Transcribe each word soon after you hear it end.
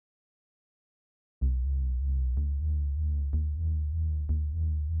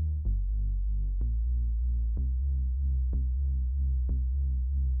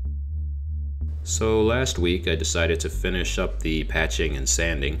So last week I decided to finish up the patching and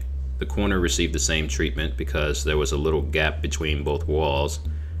sanding. The corner received the same treatment because there was a little gap between both walls,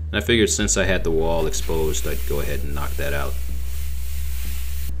 and I figured since I had the wall exposed I'd go ahead and knock that out.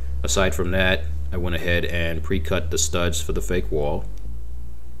 Aside from that, I went ahead and pre-cut the studs for the fake wall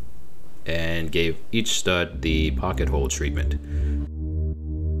and gave each stud the pocket hole treatment.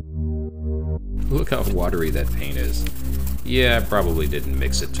 Look how watery that paint is. Yeah, I probably didn't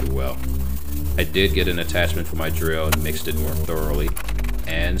mix it too well. I did get an attachment for my drill and mixed it more thoroughly,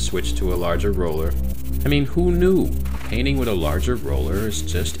 and switched to a larger roller. I mean, who knew? Painting with a larger roller is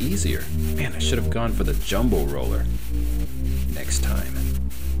just easier. Man, I should have gone for the jumbo roller. Next time.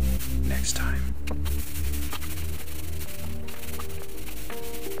 Next time.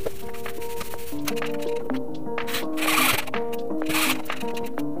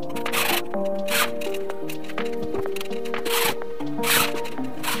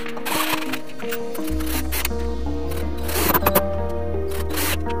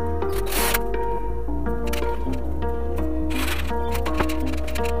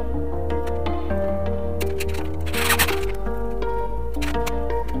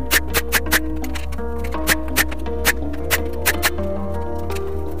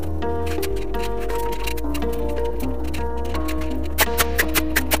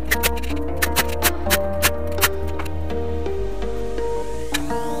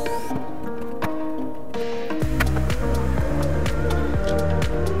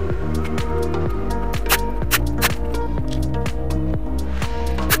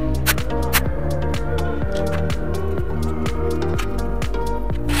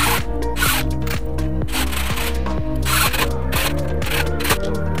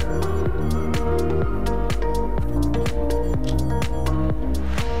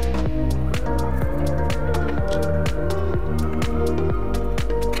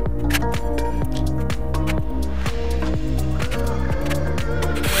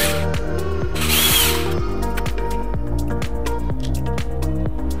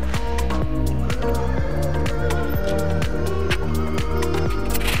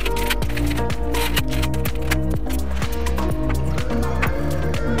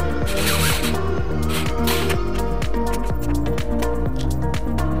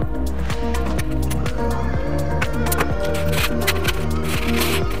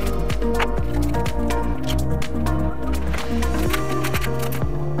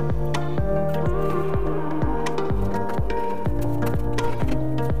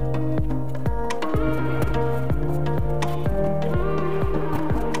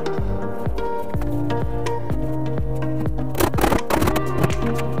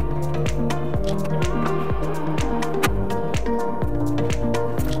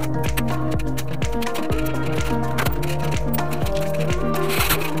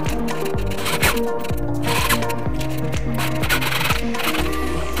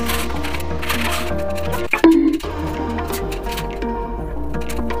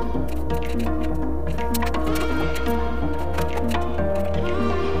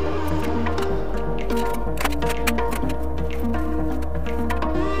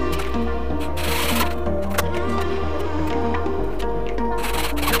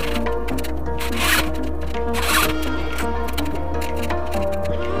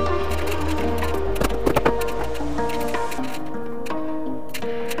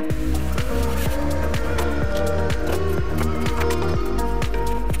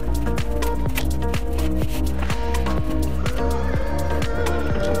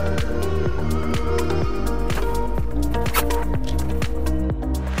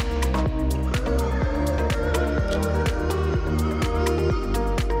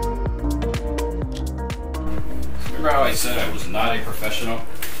 Remember how I said I was not a professional?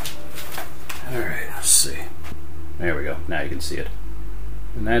 Alright, let's see. There we go. Now you can see it.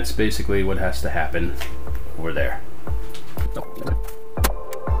 And that's basically what has to happen over there.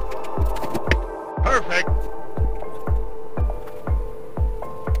 Perfect.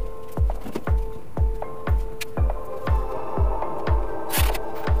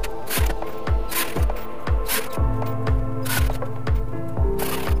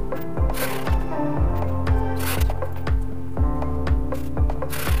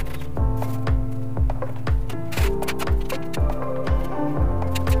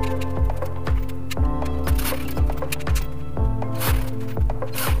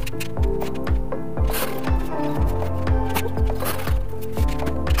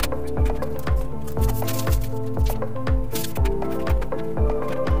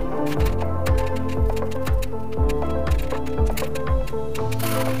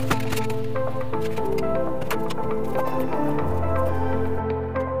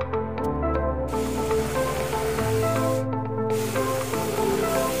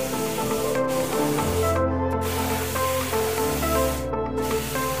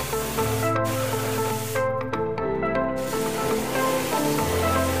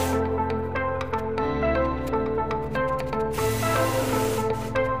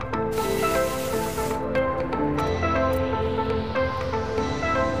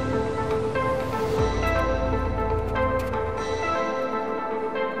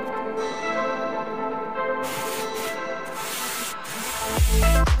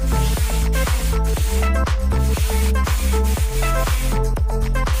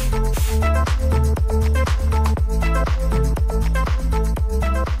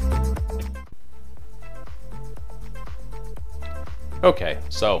 Okay,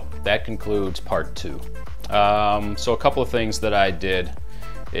 so that concludes part 2. So a couple of things that I did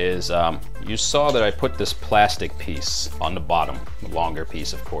is, you saw that I put this plastic piece on the bottom, the longer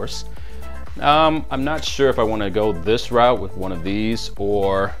piece of course. I'm not sure if I want to go this route with one of these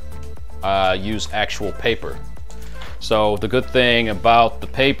or use actual paper. So the good thing about the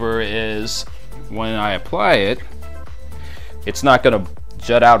paper is when I apply it, it's not going to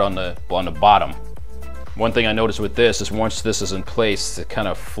jut out on the bottom. One thing I noticed with this is once this is in place, it kind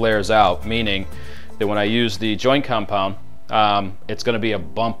of flares out, meaning that when I use the joint compound, it's going to be a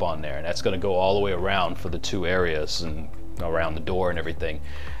bump on there, and that's going to go all the way around for the 2 areas and around the door and everything.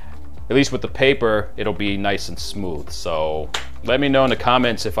 At least with the paper, it'll be nice and smooth. So let me know in the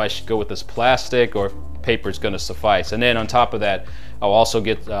comments if I should go with this plastic or paper is going to suffice. And then on top of that, I'll also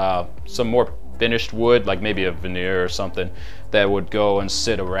get some more finished wood, like maybe a veneer or something that would go and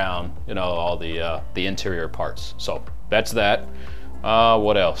sit around, you know, all the interior parts. So that's that.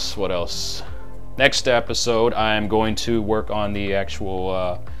 What else? Next episode, I'm going to work on the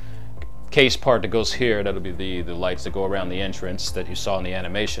actual case part that goes here. That'll be the lights that go around the entrance that you saw in the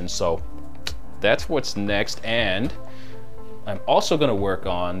animation. So that's what's next. And I'm also going to work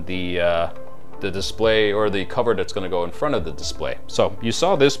on the display, or the cover that's going to go in front of the display. So you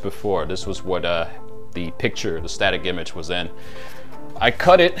saw this before. This was what the picture, the static image was in. I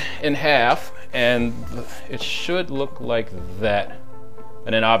cut it in half and it should look like that.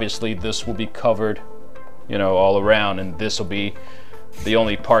 And then obviously this will be covered, you know, all around, and this will be the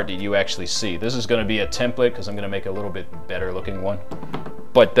only part that you actually see. This is going to be a template because I'm going to make a little bit better looking one.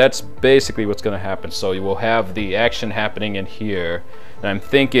 But that's basically what's going to happen. So you will have the action happening in here. And I'm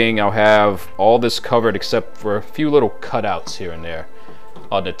thinking I'll have all this covered except for a few little cutouts here and there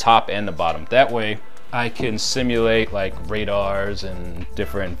on the top and the bottom. That way I can simulate like radars and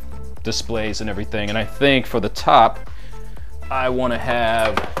different displays and everything. And I think for the top, I want to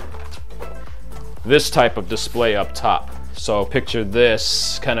have this type of display up top. So picture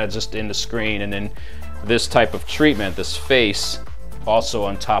this kind of just in the screen, and then this type of treatment, this face, also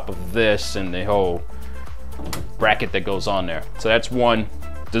on top of this and the whole bracket that goes on there. So that's one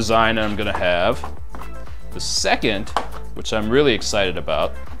design I'm gonna have. The second, which I'm really excited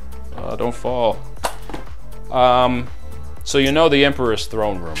about, don't fall. So you know the Emperor's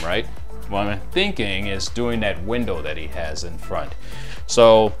throne room, right? What I'm thinking is doing that window that he has in front.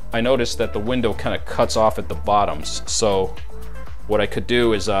 So I noticed that the window kind of cuts off at the bottoms. So what I could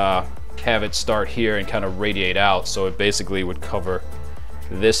do is have it start here and kind of radiate out, so it basically would cover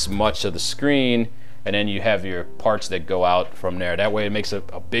this much of the screen, and then you have your parts that go out from there. That way it makes a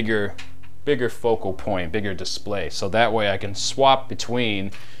bigger focal point, bigger display. So that way I can swap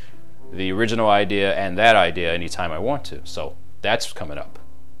between the original idea and that idea anytime I want to. So that's coming up.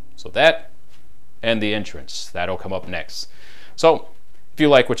 So that and the entrance, that'll come up next. So if you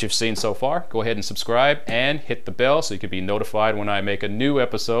like what you've seen so far, go ahead and subscribe and hit the bell so you can be notified when I make a new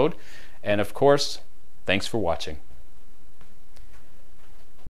episode. And of course, thanks for watching.